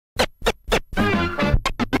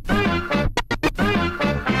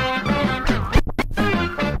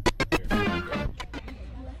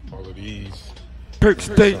Kirk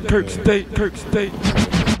State, Kirk State, Kirk State.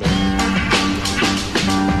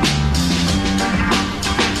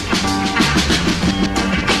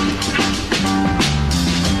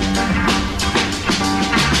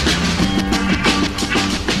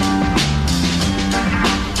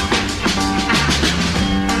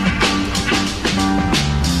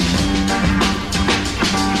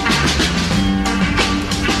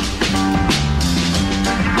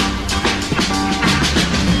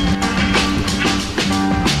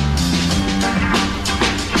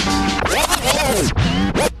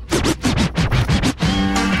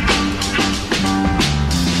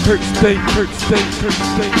 Kirk State, Kirk State, Kirk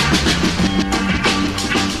State.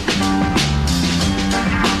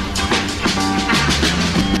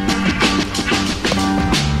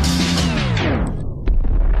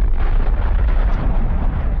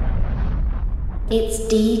 It's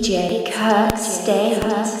DJ Kirk State.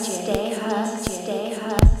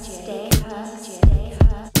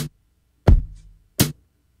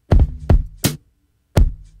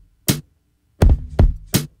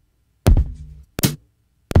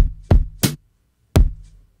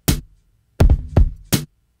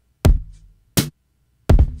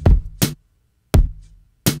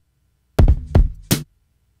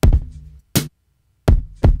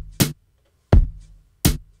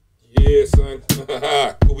 Yeah, son.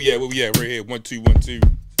 Where we at? Right here. 1 2 1 2.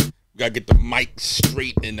 We gotta get the mic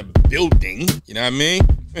straight in the building. You know what I mean?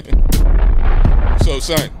 So,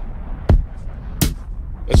 son.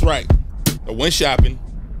 That's right. I went shopping,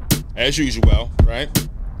 as usual, right?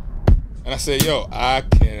 And I said, yo, I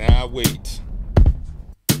cannot wait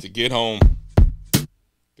to get home, to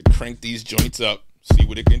crank these joints up, see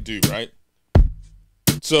what it can do, right?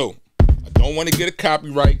 So, I don't want to get a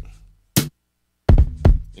copyright.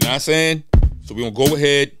 You know what I'm saying? So we're going to go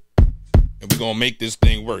ahead and we're going to make this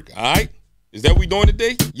thing work. All right? Is that what we're doing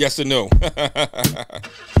today? Yes or no?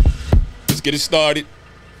 Let's get it started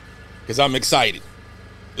because I'm excited.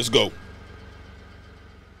 Let's go.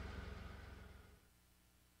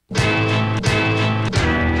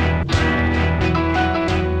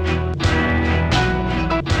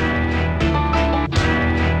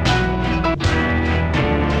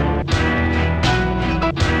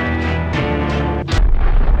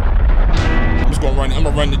 I'm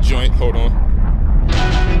gonna run the joint. Hold on.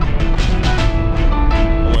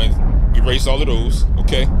 I'm gonna erase all of those.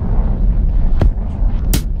 Okay.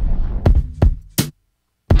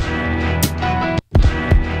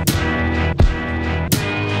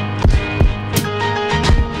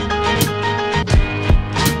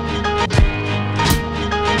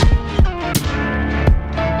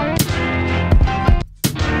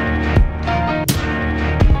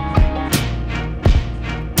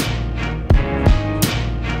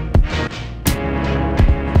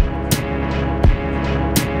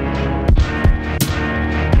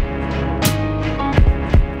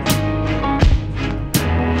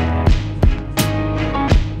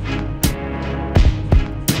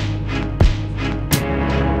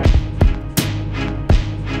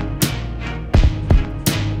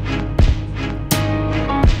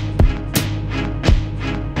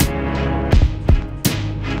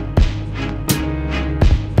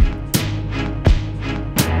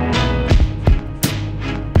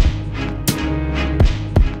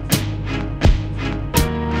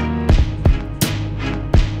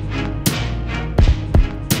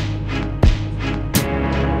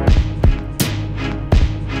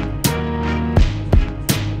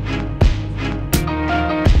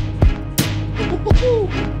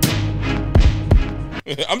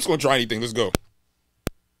 I'm just gonna try anything. Let's go.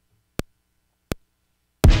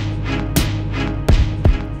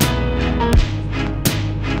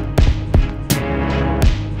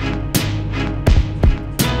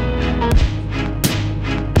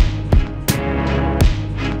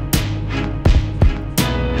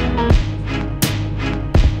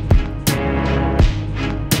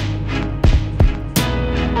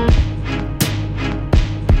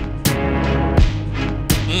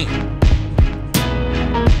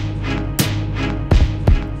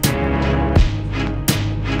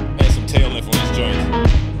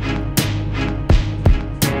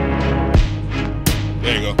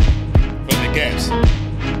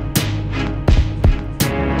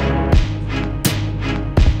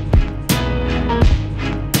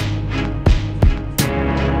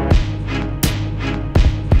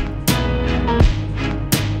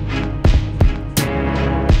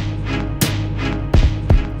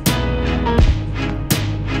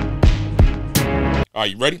 All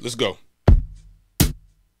right, you ready? Let's go.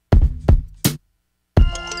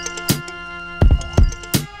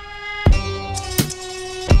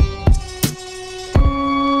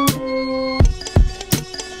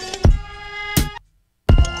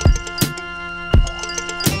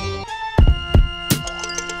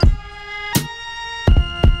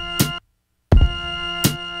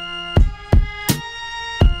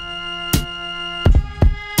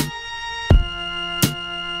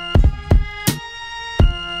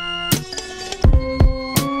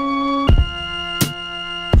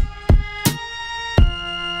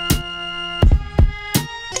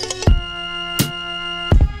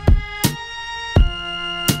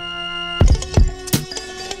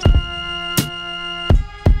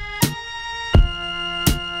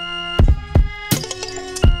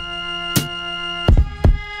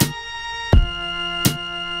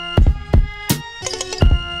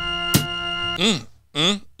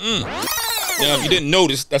 didn't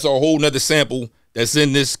notice, that's a whole nother sample that's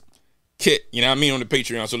in this kit, you know what I mean, on the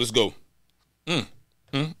Patreon. So let's go.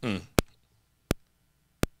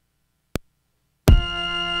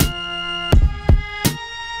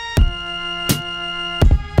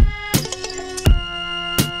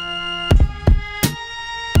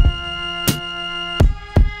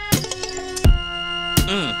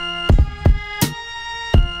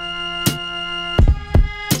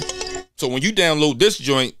 So when you download this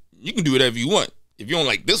joint, you can do whatever you want. If you don't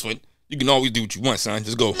like this one, you can always do what you want, son.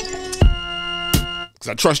 Just go. Because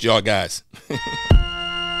I trust y'all guys.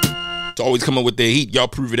 To always come up with their heat. Y'all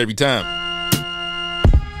prove it every time.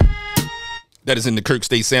 That is in the Kirk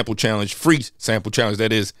State Sample Challenge. Free sample challenge,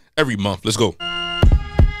 that is, every month. Let's go.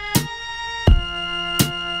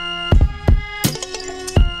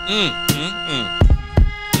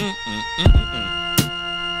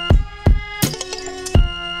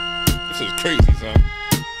 This is crazy, son.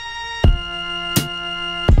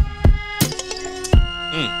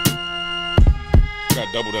 Got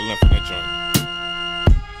double that length on that joint.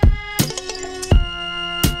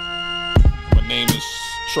 I'm gonna name this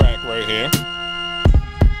track right here.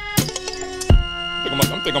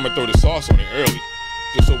 I think I'm gonna throw the sauce on it early,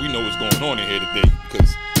 just so we know what's going on in here today.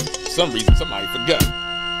 Because for some reason somebody forgot.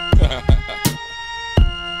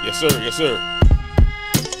 Yes, sir. Yes, sir.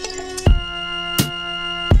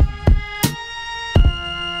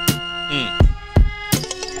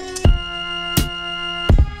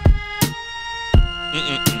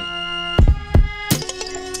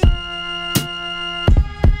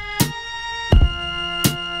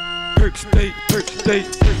 Kirk State, Kirk State,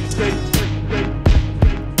 Kirk State, Kirk State.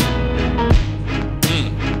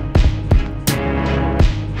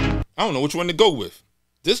 I don't know which one to go with.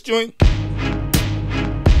 This joint.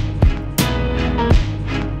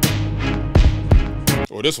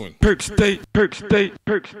 Or this one. Kirk State, Kirk State,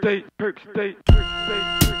 Kirk State, Kirk State, Kirk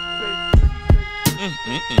State, Kirk State.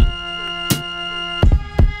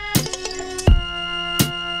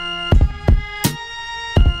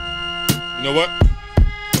 You know what?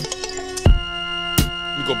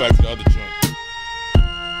 Let me go back to the other joint.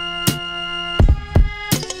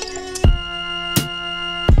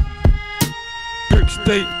 Kirk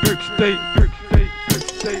State, Kirk State, Kirk State, Kirk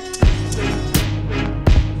State, Kirk State.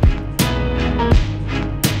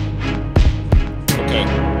 Okay.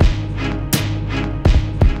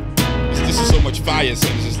 This is so much fire,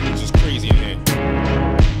 son. It's just crazy in here.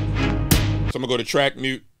 So I'm gonna go to track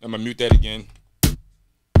mute. I'm gonna mute that again.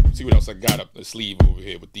 See what else I got up the sleeve over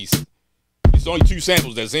here with these. It's only 2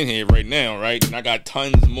 samples that's in here right now, right? And I got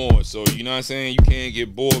tons more. So you know what I'm saying? You can't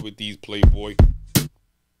get bored with these, Playboy.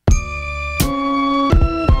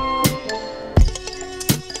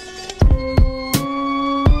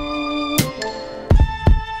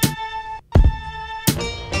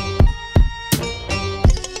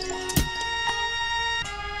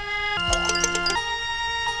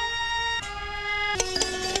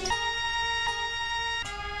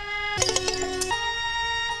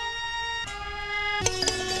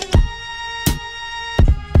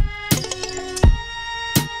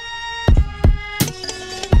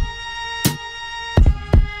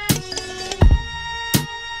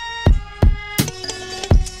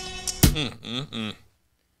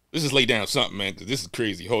 This is lay down something, man, because this is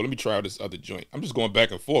crazy. Hold, let me try out this other joint. I'm just going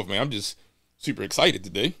back and forth, man. I'm just super excited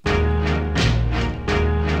today.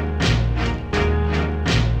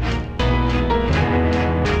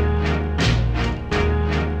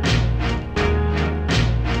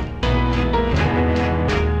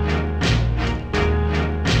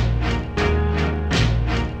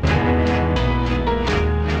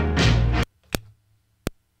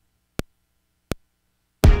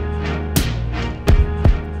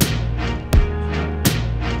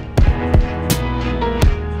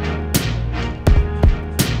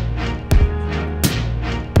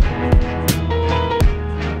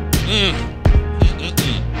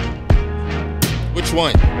 Which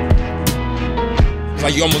one? It's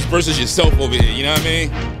like you almost versus yourself over here, you know what I mean?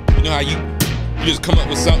 You know how you just come up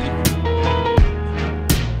with something.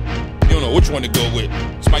 You don't know which one to go with.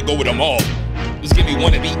 Just might go with them all. Just give me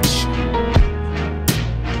one of each.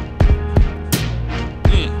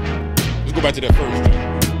 Let's go back to that first one.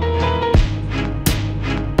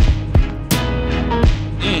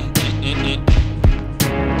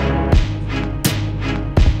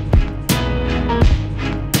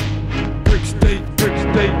 Kirk State, Kirk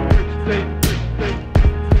State, Kirk State, Kirk State.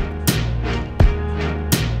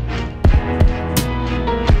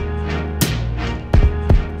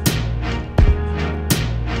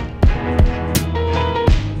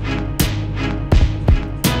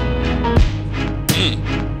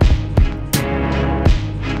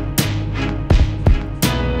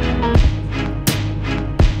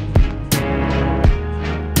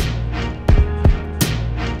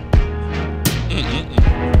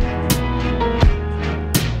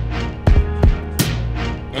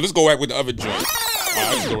 let's go back with the other joint. All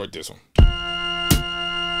right, let's go with this one.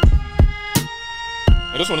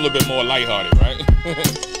 Now, this one a little bit more lighthearted, right?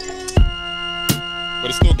 But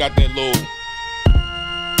it still got that little,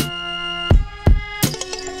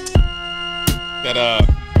 what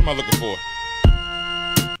am I looking for?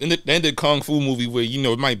 In the end of the Kung Fu movie where, you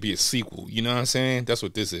know, it might be a sequel. You know what I'm saying? That's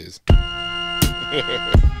what this is.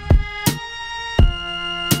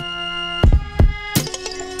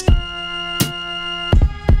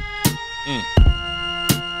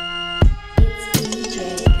 It's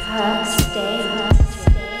DJ Kirk, stay home.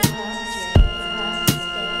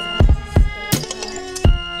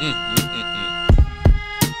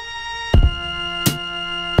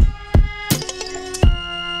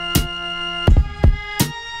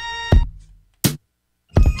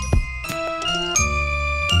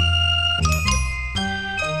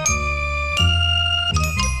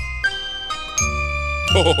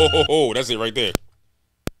 Oh, that's it right there.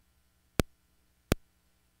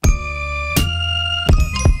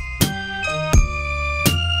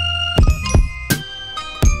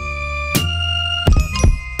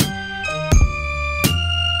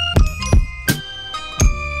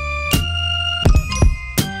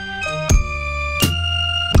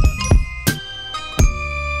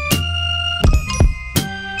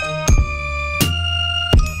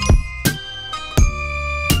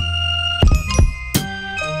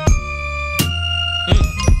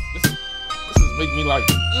 Make me like,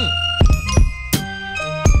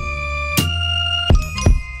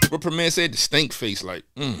 What Premier said, the stink face, like,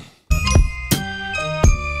 This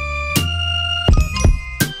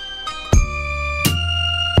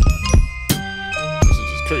is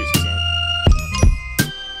just crazy, son.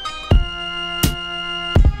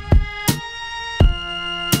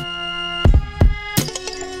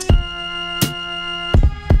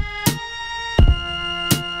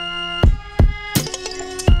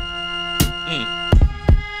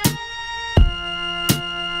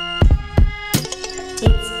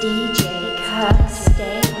 It's DJ Kirk,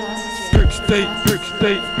 stay home. Brick State, Brick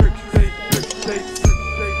State, Brick State, Brick State, Brick State,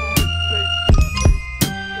 Brick State.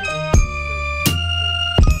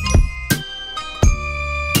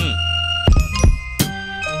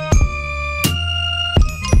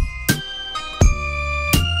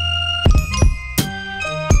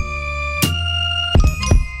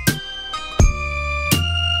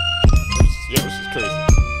 Yo, this is crazy.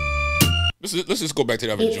 Let's just go back to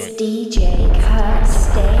the other It's joint. DJ Kirk,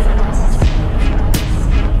 stay home.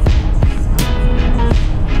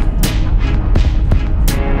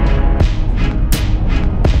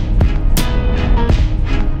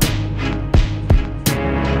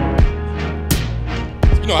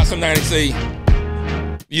 You know how sometimes they say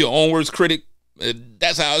you're your own worst critic?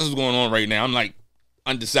 That's how this is going on right now. I'm like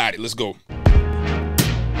undecided. Let's go.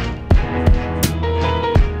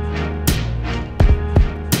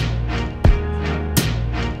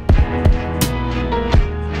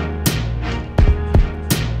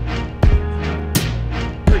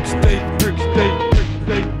 Brick State, Brick State, Brick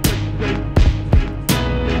State, Brick State.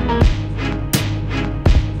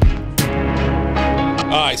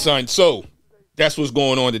 All right, son. So that's what's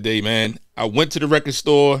going on today, man. I went to the record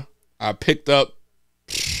store. I picked up,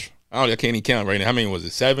 I can't even count right now. How many was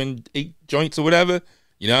it? 7, 8 joints or whatever?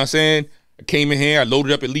 You know what I'm saying? I came in here. I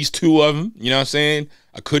loaded up at least 2 of them. You know what I'm saying?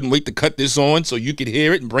 I couldn't wait to cut this on so you could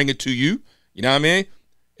hear it and bring it to you. You know what I mean?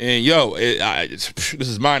 And yo, this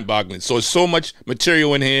is mind-boggling. So it's so much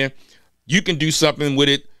material in here. You can do something with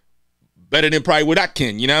it better than probably what I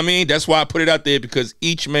can. You know what I mean? That's why I put it out there, because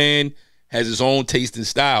each man has his own taste and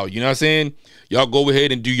style. You know what I'm saying? Y'all go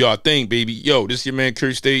ahead and do y'all thing, baby. Yo, this is your man,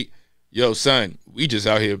 Kirk State. Yo, son, we just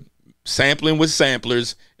out here sampling with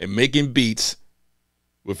samplers and making beats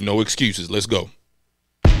with no excuses. Let's go.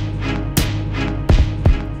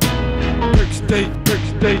 Brick State, Brick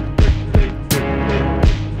State.